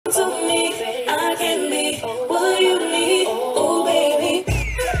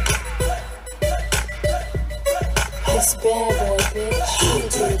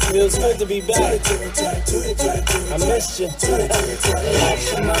Feels good to be back. I missed you.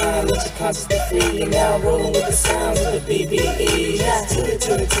 Relax your mind, let your conscience be free. You're now rolling with the sounds of the BBE.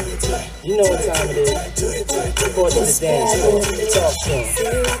 You know what time it is. Report to the dance floor. Talk to him. See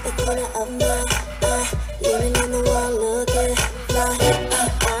you at the corner of my eye, leaning on the wall, looking fly.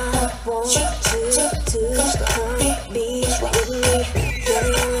 I want you to come be with me. You're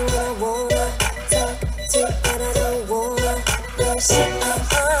the only one I wanna talk to, but I don't wanna rush.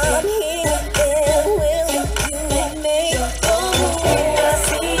 I'm here and will you make I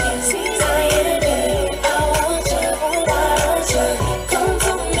see you, I hear you, I want you, come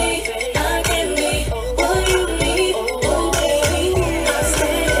to me, I can be what you need, oh baby, I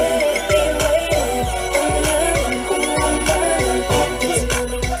stand and wait,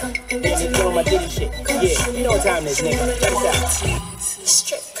 You know my ditty shit. Yeah, you know what time it is, nigga. Check this out.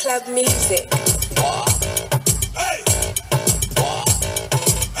 strip club music.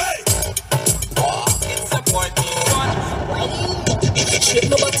 Shake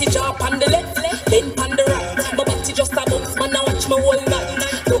my body drop on the left, then on the right. My body just a bounce, man, I watch my whole night.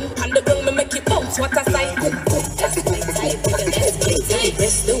 Don't on the ground, me make it bounce, what a sight. That's my type, nigga, that's my type.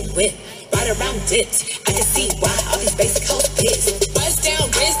 Let's do it, right around it. I can see why all these basic hoes pissed. Bust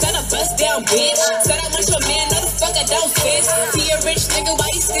down wrist, not a bust down bitch. Said I want your man, no the fuck I don't fit. See a rich nigga, why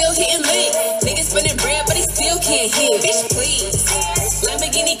he still hitting lit? Nigga spinning bread, but he still can't hit. Bitch, please.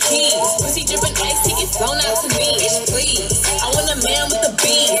 Lamborghini keys, pussy dripping ice, he get flown out to me. Bitch, please. I want a man with a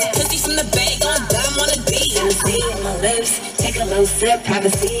beat, pussy from the bag, on dime on a D. Privacy on my lips, take a little sip.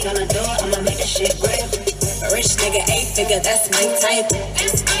 Privacy on the door, I'ma make this shit grip. A rich nigga, 8-figure, that's my type.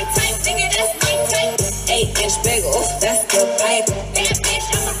 That's my type, nigga, that's my type. 8-inch big, ooh, that's the pipe. That bitch,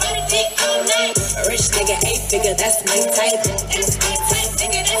 I'ma ride a dick all night. A rich nigga, 8-figure, that's my type. That's my type,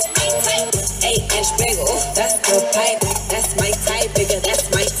 nigga, that's my type. 8-inch big, ooh, that's the pipe. That's my type, nigga, that's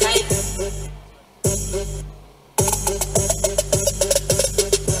my type.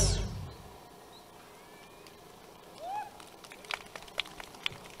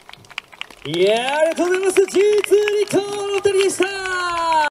いやー、ありがとうございます。G2RITの